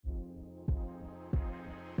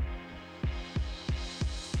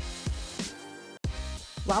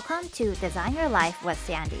Welcome to Design Your Life with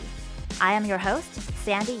Sandy. I am your host,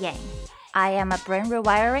 Sandy Yang. I am a brain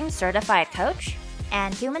rewiring certified coach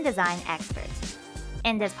and human design expert.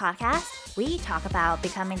 In this podcast, we talk about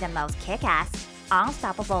becoming the most kick-ass,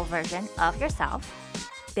 unstoppable version of yourself,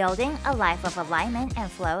 building a life of alignment and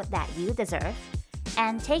flow that you deserve,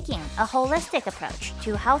 and taking a holistic approach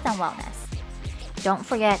to health and wellness. Don't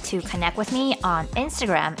forget to connect with me on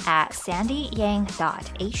Instagram at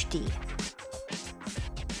sandyyang.hd.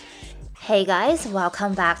 Hey guys,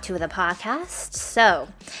 welcome back to the podcast. So,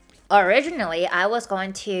 originally I was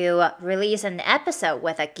going to release an episode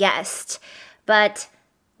with a guest, but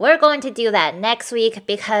we're going to do that next week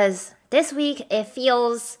because this week it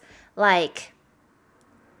feels like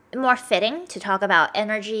more fitting to talk about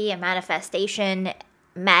energy and manifestation,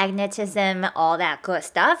 magnetism, all that good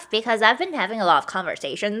stuff, because I've been having a lot of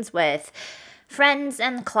conversations with friends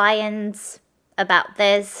and clients about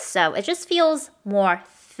this, so it just feels more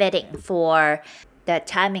fitting for the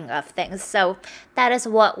timing of things. So that is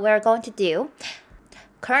what we're going to do.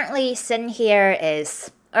 Currently sitting here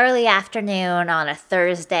is early afternoon on a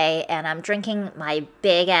Thursday, and I'm drinking my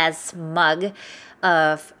big ass mug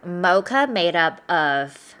of mocha made up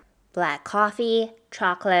of black coffee,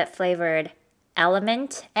 chocolate flavored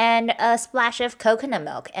element, and a splash of coconut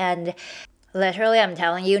milk. And literally, I'm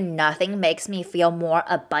telling you, nothing makes me feel more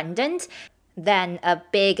abundant than a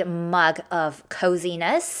big mug of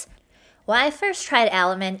coziness. When I first tried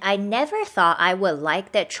Element, I never thought I would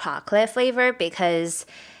like the chocolate flavor because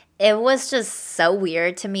it was just so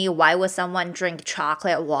weird to me. Why would someone drink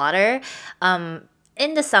chocolate water? In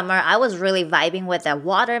the summer, I was really vibing with the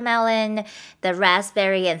watermelon, the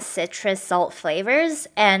raspberry, and citrus salt flavors.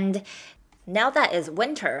 And now that it's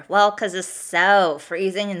winter, well, because it's so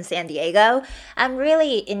freezing in San Diego, I'm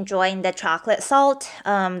really enjoying the chocolate salt.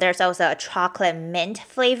 There's also a chocolate mint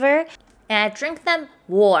flavor, and I drink them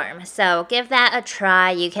warm. So give that a try.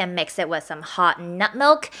 You can mix it with some hot nut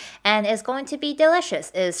milk, and it's going to be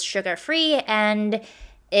delicious. It's sugar-free, and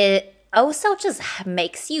it also just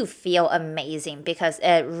makes you feel amazing because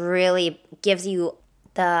it really gives you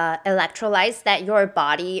the electrolytes that your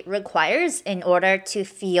body requires in order to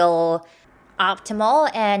feel optimal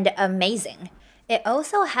and amazing. It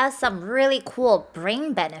also has some really cool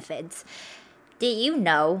brain benefits. Did you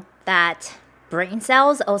know that brain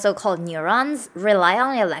cells, also called neurons, rely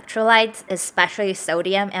on electrolytes, especially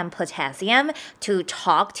sodium and potassium, to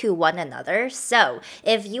talk to one another? So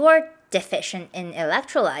if you are deficient in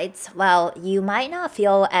electrolytes, well, you might not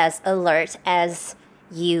feel as alert as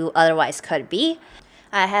you otherwise could be.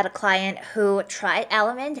 I had a client who tried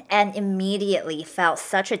Element and immediately felt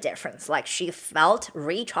such a difference. Like, she felt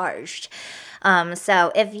recharged.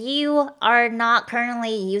 So if you are not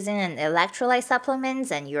currently using an electrolyte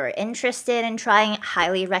supplements and you're interested in trying,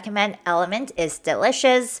 highly recommend Element. It's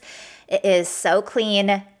delicious. It is so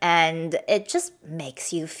clean, and it just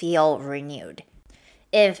makes you feel renewed.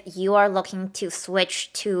 If you are looking to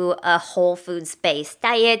switch to a whole foods-based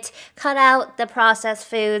diet, cut out the processed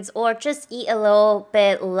foods, or just eat a little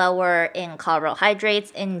bit lower in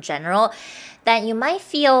carbohydrates in general, then you might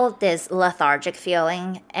feel this lethargic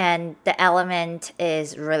feeling, and the Element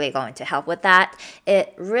is really going to help with that.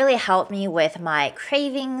 It really helped me with my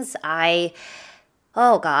cravings. I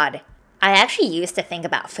actually used to think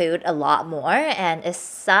about food a lot more, and it's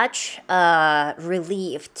such a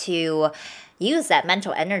relief to use that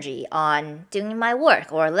mental energy on doing my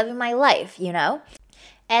work or living my life, you know?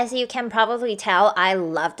 As you can probably tell, I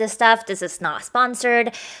love this stuff. This is not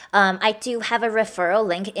sponsored. I do have a referral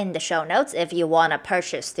link in the show notes. If you want to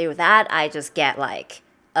purchase through that, I just get like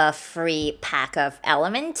a free pack of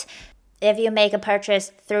Element if you make a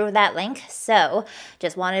purchase through that link. So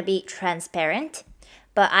just want to be transparent.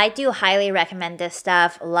 But I do highly recommend this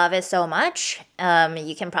stuff. Love it so much.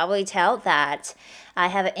 You can probably tell that I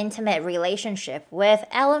have an intimate relationship with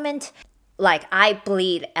Element. Like, I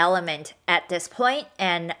bleed Element at this point,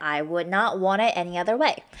 and I would not want it any other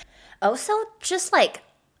way. Also, just like,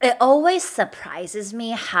 it always surprises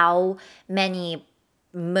me how many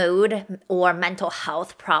mood or mental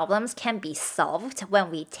health problems can be solved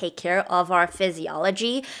when we take care of our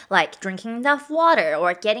physiology, like drinking enough water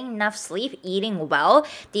or getting enough sleep, eating well.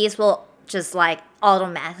 These will just like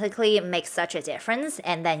automatically make such a difference,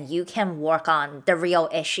 and then you can work on the real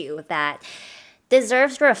issue that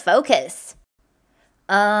deserves your focus.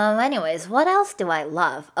 Anyways, what else do I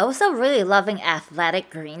love? Also really loving athletic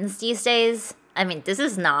greens these days. I mean, this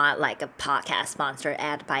is not like a podcast sponsor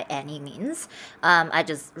ad by any means. I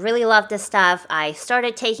just really love this stuff. I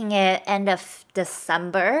started taking it end of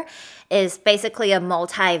December is basically a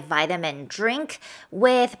multivitamin drink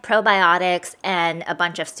with probiotics and a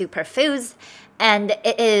bunch of superfoods. And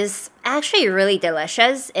it is actually really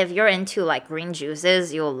delicious. If you're into like green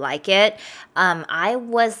juices, you'll like it. I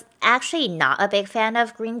was actually not a big fan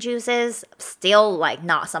of green juices. Still like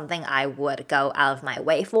not something I would go out of my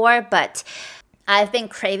way for, but I've been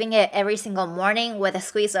craving it every single morning with a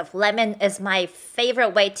squeeze of lemon is my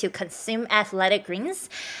favorite way to consume athletic greens.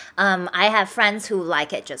 I have friends who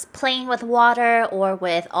like it just plain with water or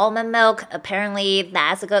with almond milk. Apparently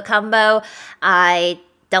that's a good combo. I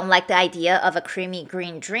don't like the idea of a creamy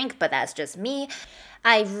green drink, but that's just me.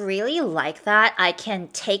 I really like that I can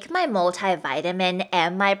take my multivitamin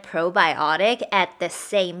and my probiotic at the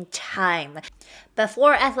same time.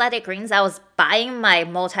 Before Athletic Greens, I was buying my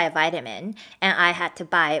multivitamin and I had to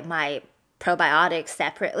buy my probiotics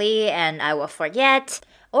separately and I will forget.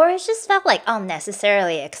 Or it just felt like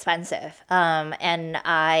unnecessarily expensive. And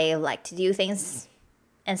I like to do things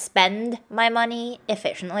and spend my money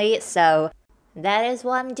efficiently. So that is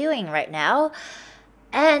what I'm doing right now.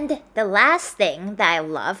 And the last thing that I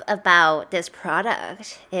love about this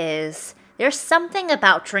product is there's something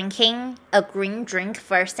about drinking a green drink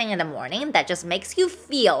first thing in the morning that just makes you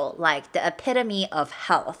feel like the epitome of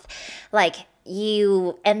health. Like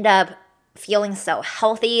you end up feeling so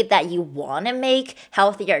healthy that you want to make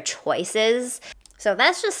healthier choices. So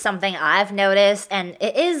that's just something I've noticed, and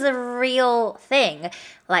it is a real thing.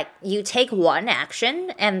 Like you take one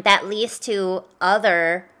action, and that leads to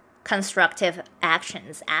other constructive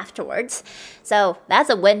actions afterwards. So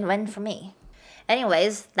that's a win-win for me.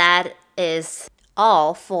 Anyways, that is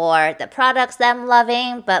all for the products that I'm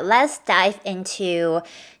loving, but let's dive into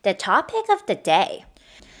the topic of the day.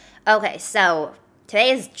 Okay, so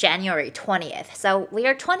today is January 20th, so we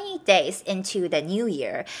are 20 days into the new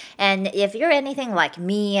year. And if you're anything like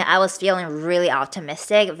me, I was feeling really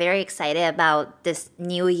optimistic, very excited about this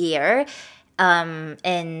new year in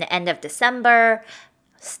end of December.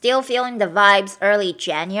 Still feeling the vibes early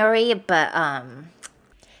January, but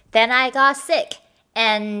then I got sick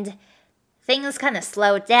and things kind of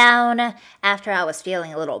slowed down after I was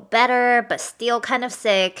feeling a little better, but still kind of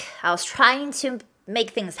sick. I was trying to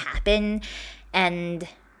make things happen and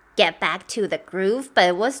get back to the groove, but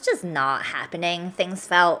it was just not happening. Things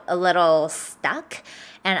felt a little stuck,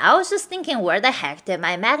 and I was just thinking, where the heck did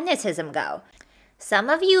my magnetism go?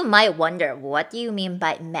 Some of you might wonder, what do you mean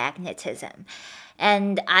by magnetism?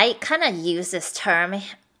 And I kind of use this term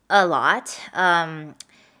a lot.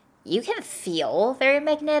 You can feel very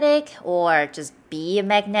magnetic or just be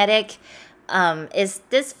magnetic. Is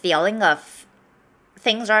this feeling of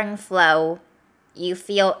things are in flow, you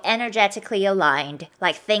feel energetically aligned,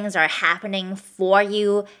 like things are happening for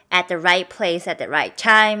you at the right place at the right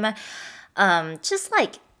time. Just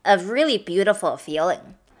like a really beautiful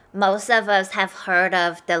feeling. Most of us have heard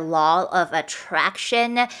of the law of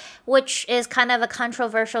attraction, which is kind of a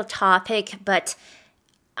controversial topic, but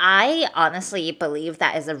I honestly believe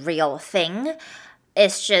that is a real thing.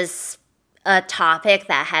 It's just a topic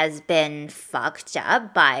that has been fucked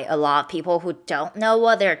up by a lot of people who don't know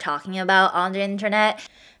what they're talking about on the internet.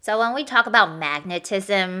 So when we talk about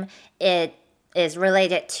magnetism, it is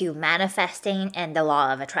related to manifesting and the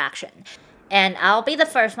law of attraction. And I'll be the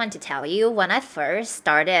first one to tell you, when I first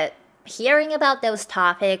started hearing about those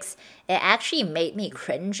topics, it actually made me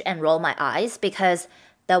cringe and roll my eyes because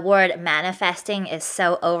the word manifesting is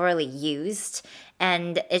so overly used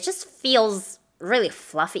and it just feels really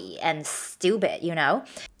fluffy and stupid, you know?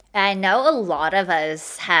 I know a lot of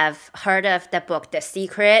us have heard of the book The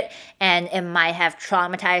Secret, and it might have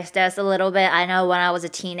traumatized us a little bit. I know when I was a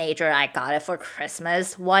teenager, I got it for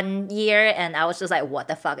Christmas one year, and I was just like, what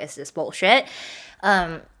the fuck is this bullshit?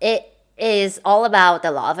 It is all about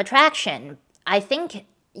the law of attraction. I think,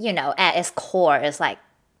 you know, at its core is like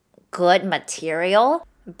good material,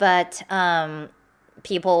 but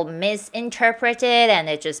people misinterpreted, and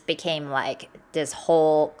it just became like this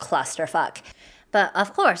whole clusterfuck. But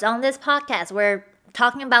of course, on this podcast, we're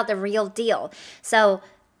talking about the real deal. So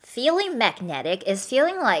feeling magnetic is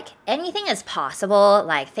feeling like anything is possible,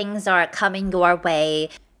 like things are coming your way.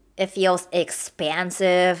 It feels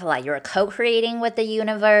expansive, like you're co-creating with the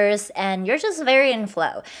universe, and you're just very in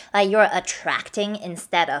flow. Like you're attracting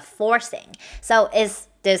instead of forcing. So it's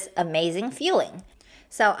this amazing feeling.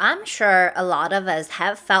 So I'm sure a lot of us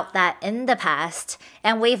have felt that in the past,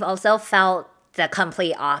 and we've also felt the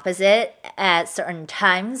complete opposite at certain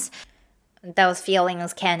times. Those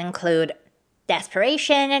feelings can include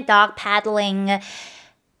desperation, dog paddling,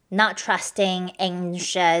 not trusting,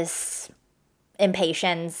 anxious,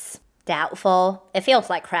 impatience, doubtful. It feels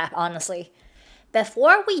like crap, honestly.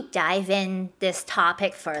 Before we dive in this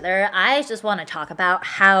topic further, I just want to talk about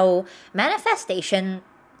how manifestation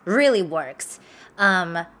really works.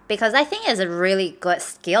 Because I think it's a really good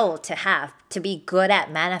skill to have, to be good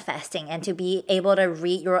at manifesting and to be able to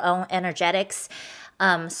read your own energetics.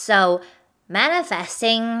 So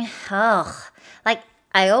manifesting, like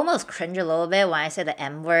I almost cringe a little bit when I say the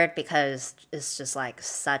M word because it's just like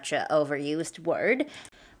such an overused word.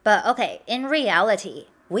 But okay, in reality,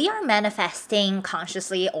 we are manifesting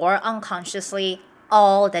consciously or unconsciously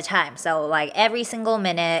all the time. So, like every single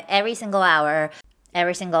minute, every single hour,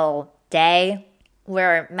 every single day,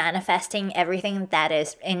 we're manifesting everything that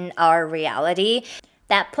is in our reality.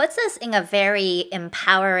 That puts us in a very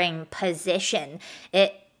empowering position.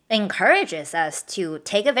 It encourages us to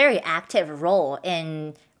take a very active role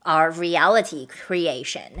in our reality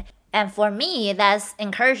creation. And for me, that's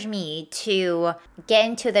encouraged me to get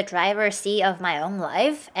into the driver's seat of my own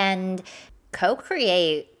life and co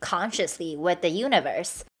create consciously with the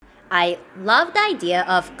universe. I love the idea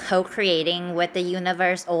of co creating with the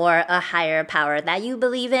universe or a higher power that you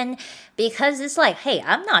believe in because it's like, hey,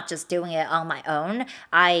 I'm not just doing it on my own.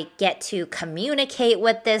 I get to communicate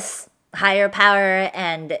with this higher power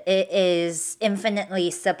and it is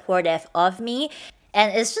infinitely supportive of me.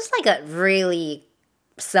 And it's just like a really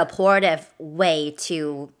supportive way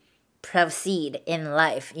to proceed in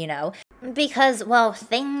life, Because, well,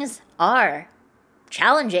 things are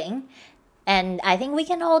challenging, and I think we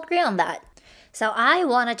can all agree on that. So, I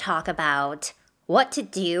want to talk about what to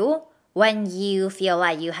do when you feel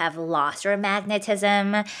like you have lost your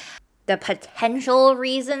magnetism, the potential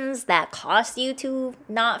reasons that cause you to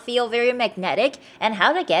not feel very magnetic, and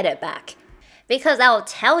how to get it back. Because I'll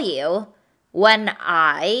tell you, when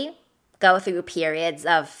I go through periods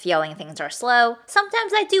of feeling things are slow,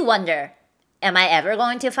 sometimes I do wonder, am I ever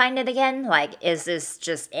going to find it again? Like, is this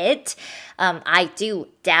just it? I do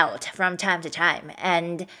doubt from time to time.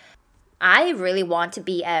 And I really want to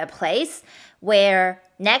be at a place where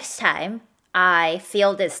next time I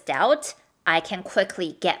feel this doubt, I can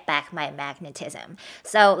quickly get back my magnetism.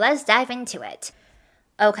 So let's dive into it.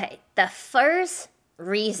 Okay, the first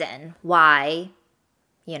reason why,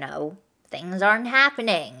 things aren't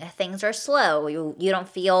happening. Things are slow. You don't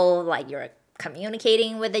feel like you're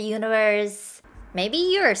communicating with the universe. Maybe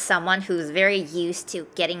you're someone who's very used to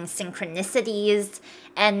getting synchronicities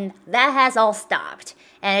and that has all stopped.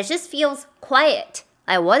 And it just feels quiet.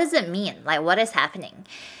 Like, what does it mean? Like, what is happening?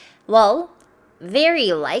 Well,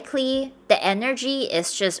 very likely the energy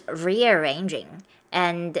is just rearranging.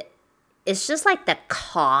 And it's just like the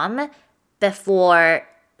calm before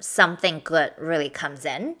something good really comes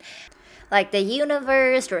in. Like the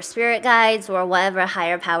universe or spirit guides or whatever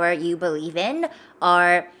higher power you believe in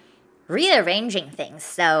are rearranging things.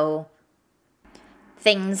 So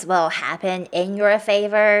things will happen in your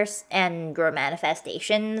favors and your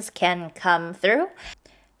manifestations can come through.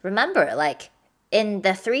 Remember, like in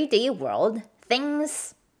the 3D world,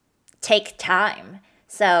 things take time.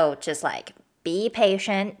 So just like be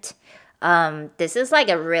patient. This is like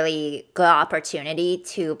a really good opportunity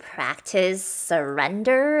to practice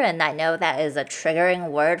surrender, and I know that is a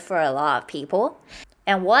triggering word for a lot of people.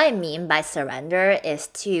 And what I mean by surrender is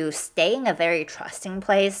to stay in a very trusting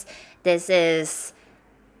place. This is,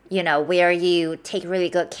 where you take really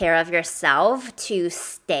good care of yourself to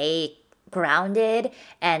stay grounded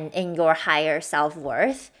and in your higher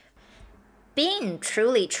self-worth. Being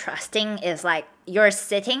truly trusting is like you're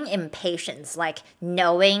sitting in patience, like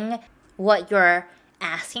knowing what you're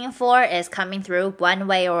asking for is coming through one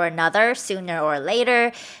way or another sooner or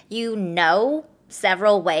later. You know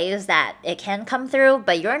several ways that it can come through,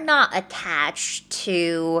 but you're not attached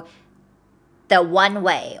to the one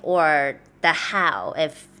way or the how,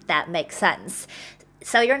 if that makes sense.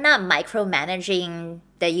 So you're not micromanaging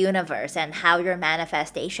the universe and how your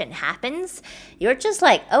manifestation happens. You're just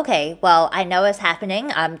like, okay, well, I know it's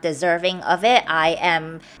happening. I'm deserving of it. I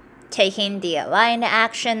am taking the aligned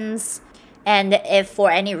actions. And if for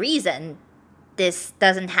any reason this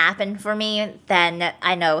doesn't happen for me, then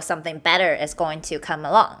I know something better is going to come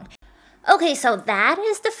along. Okay, so that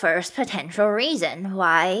is the first potential reason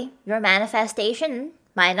why your manifestation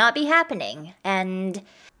might not be happening. And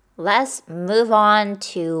let's move on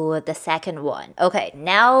to the second one. Okay,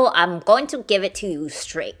 now I'm going to give it to you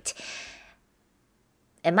straight.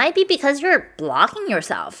 It might be because you're blocking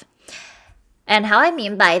yourself. And how I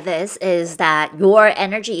mean by this is that your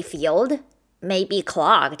energy field may be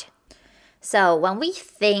clogged. So when we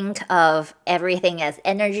think of everything as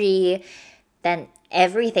energy, then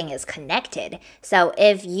everything is connected. So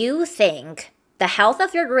if you think the health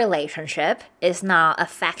of your relationship is not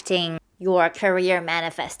affecting your career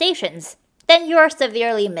manifestations, then you're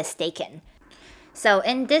severely mistaken. So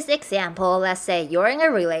in this example, let's say you're in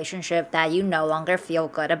a relationship that you no longer feel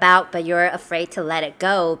good about, but you're afraid to let it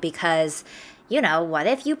go because, what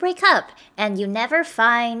if you break up and you never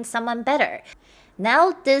find someone better?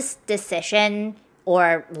 Now this decision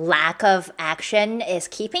or lack of action is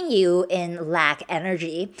keeping you in lack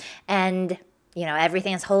energy, and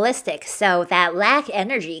everything is holistic. So that lack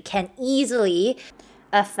energy can easily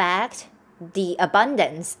affect the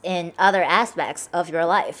abundance in other aspects of your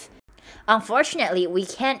life. Unfortunately, we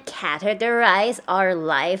can't categorize our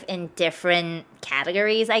life in different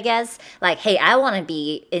categories, I guess. Like, hey, I want to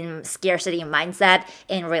be in scarcity mindset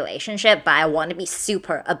in relationship, but I want to be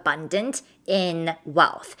super abundant in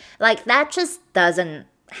wealth. Like, that just doesn't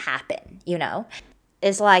happen.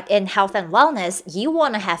 It's like in health and wellness, you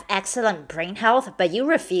want to have excellent brain health, but you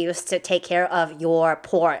refuse to take care of your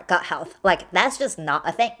poor gut health. Like, that's just not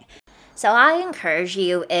a thing. So I encourage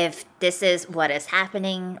you, if this is what is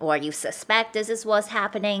happening or you suspect this is what's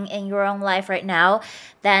happening in your own life right now,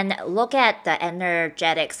 then look at the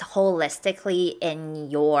energetics holistically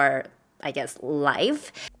in your,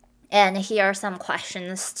 life. And here are some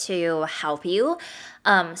questions to help you.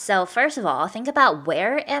 So first of all, think about,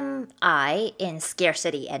 where am I in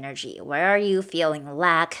scarcity energy? Where are you feeling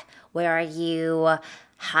lack? Where are you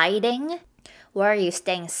hiding? Where are you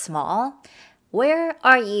staying small? Where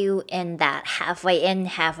are you in that halfway in,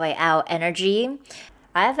 halfway out energy?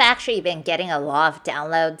 I've actually been getting a lot of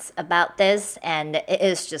downloads about this, and it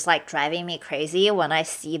is just like driving me crazy when I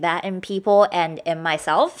see that in people and in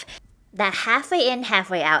myself. That halfway in,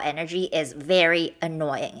 halfway out energy is very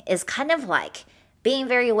annoying. It's kind of like being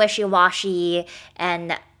very wishy-washy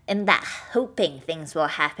and in that hoping things will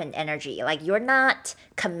happen energy. Like, you're not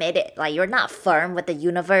committed. Like, you're not firm with the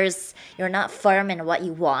universe. You're not firm in what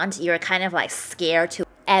you want. You're kind of like scared to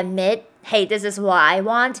admit, hey, this is what I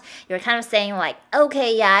want. You're kind of saying like,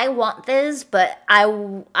 okay, yeah, I want this, but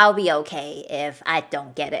I'll be okay if I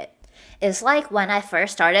don't get it. It's like when I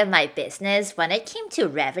first started my business, when it came to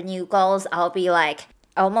revenue goals, I'll be like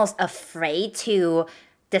almost afraid to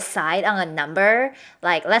decide on a number.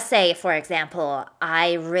 Like, let's say, for example,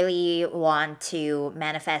 I really want to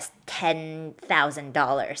manifest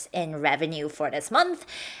 $10,000 in revenue for this month,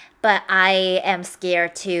 but I am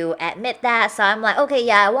scared to admit that. So I'm like, okay,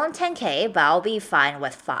 yeah, I want 10K, but I'll be fine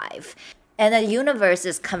with 5. And the universe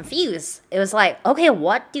is confused. It was like, okay,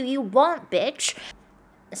 what do you want, bitch?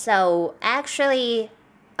 So actually,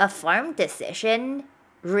 a firm decision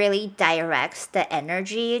really directs the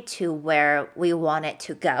energy to where we want it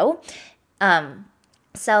to go.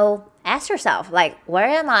 So ask yourself, like, where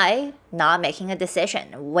am I not making a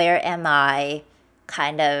decision? Where am I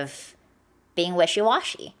kind of being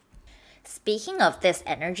wishy-washy? Speaking of this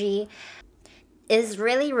energy, is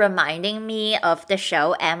really reminding me of the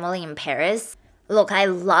show Emily in Paris. Look, I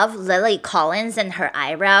love Lily Collins and her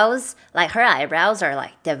eyebrows. Like, her eyebrows are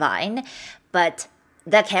like divine, but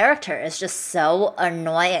the character is just so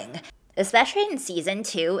annoying. Especially in season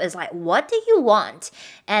 2, is like, what do you want?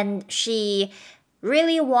 And she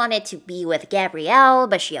really wanted to be with Gabrielle,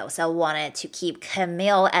 but she also wanted to keep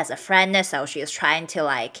Camille as a friend, so she was trying to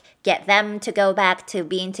like get them to go back to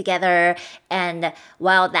being together. And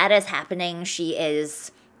while that is happening, she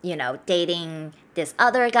is, dating this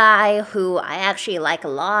other guy who I actually like a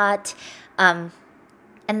lot. And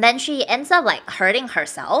then she ends up like hurting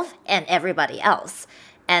herself and everybody else.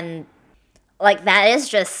 And like, that is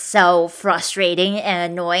just so frustrating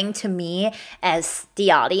and annoying to me as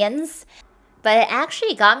the audience. But it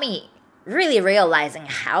actually got me really realizing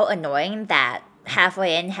how annoying that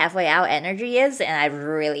halfway in, halfway out energy is. And I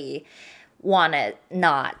really want to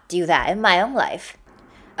not do that in my own life.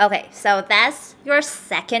 Okay, so that's your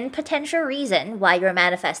second potential reason why your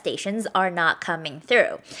manifestations are not coming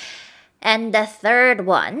through. And the third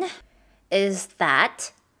one is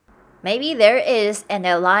that maybe there is an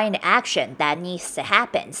aligned action that needs to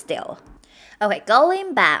happen still. Okay,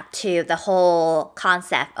 going back to the whole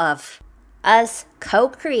concept of us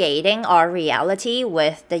co-creating our reality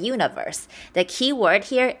with the universe. The key word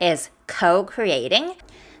here is co-creating.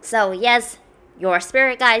 So yes, your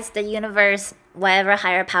spirit guides, the universe, whatever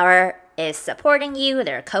higher power is supporting you,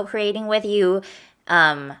 they're co-creating with you.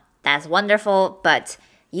 That's wonderful, but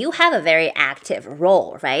you have a very active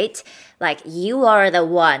role, right? Like, you are the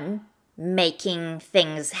one making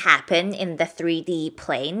things happen in the 3D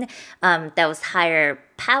plane. Those higher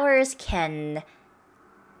powers can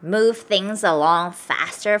move things along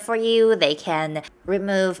faster for you. They can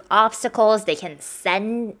remove obstacles. They can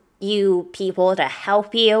send you people to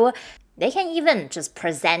help you. They can even just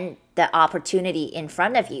present the opportunity in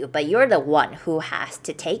front of you, but you're the one who has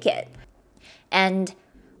to take it. And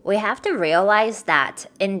we have to realize that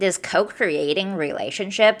in this co-creating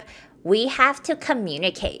relationship, we have to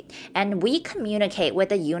communicate, and we communicate with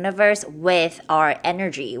the universe with our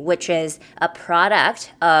energy, which is a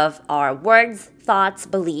product of our words, thoughts,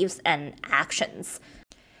 beliefs, and actions.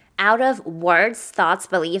 Out of words, thoughts,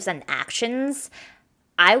 beliefs, and actions,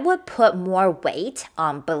 I would put more weight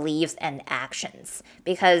on beliefs and actions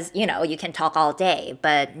because, you can talk all day,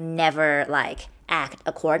 but never act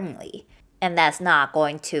accordingly. And that's not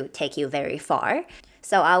going to take you very far.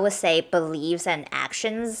 So I would say beliefs and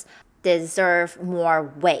actions deserve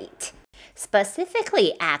more weight.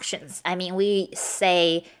 Specifically, actions. I mean, we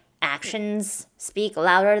say actions speak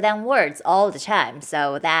louder than words all the time,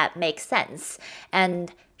 so that makes sense.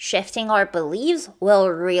 And shifting our beliefs will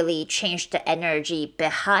really change the energy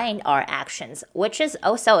behind our actions, which is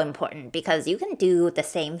also important because you can do the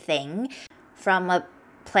same thing from a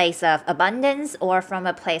place of abundance or from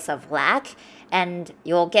a place of lack, and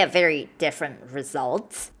you'll get very different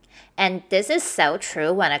results. And this is so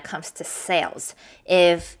true when it comes to sales.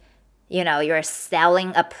 If you're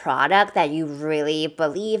selling a product that you really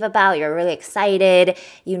believe about, you're really excited,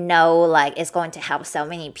 it's going to help so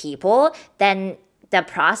many people, then the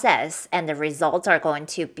process and the results are going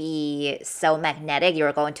to be so magnetic.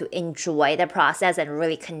 You're going to enjoy the process and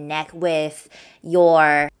really connect with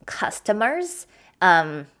your customers.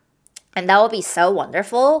 And that would be so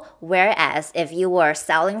wonderful. Whereas if you were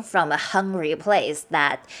selling from a hungry place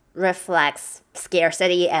that reflects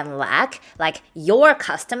scarcity and lack, your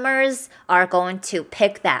customers are going to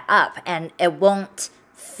pick that up and it won't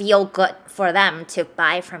feel good for them to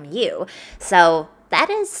buy from you. So that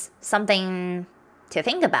is something to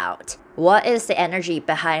think about. What is the energy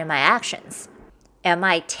behind my actions? Am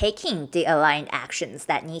I taking the aligned actions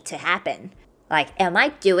that need to happen? Am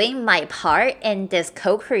I doing my part in this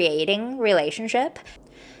co-creating relationship?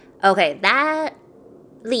 Okay, that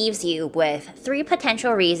leaves you with 3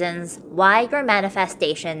 potential reasons why your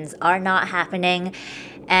manifestations are not happening.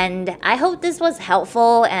 And I hope this was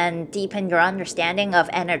helpful and deepened your understanding of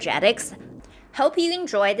energetics. Hope you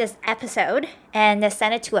enjoyed this episode and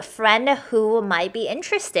send it to a friend who might be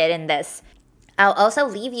interested in this. I'll also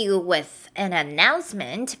leave you with an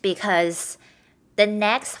announcement because the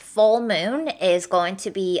next full moon is going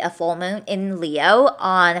to be a full moon in Leo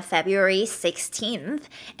on February 16th.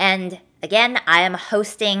 And again, I am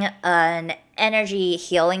hosting an energy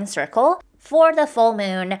healing circle for the full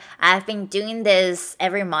moon. I've been doing this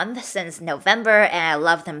every month since November and I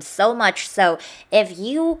love them so much. So if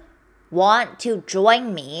you want to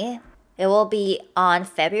join me, it will be on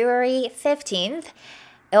February 15th.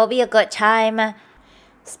 It will be a good time.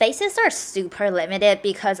 Spaces are super limited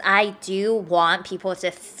because I do want people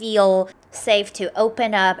to feel safe to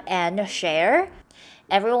open up and share.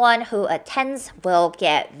 Everyone who attends will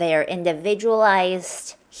get their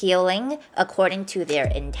individualized healing according to their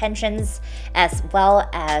intentions, as well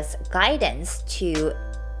as guidance to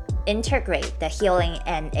integrate the healing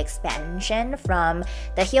and expansion from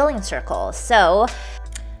the healing circle. So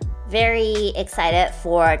very excited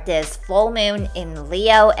for this full moon in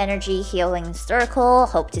Leo energy healing circle.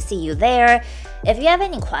 Hope to see you there. If you have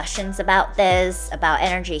any questions about this, about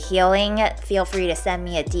energy healing, feel free to send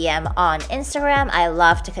me a DM on Instagram. I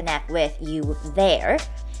love to connect with you there.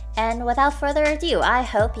 And without further ado, I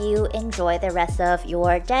hope you enjoy the rest of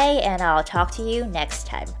your day and I'll talk to you next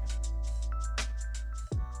time.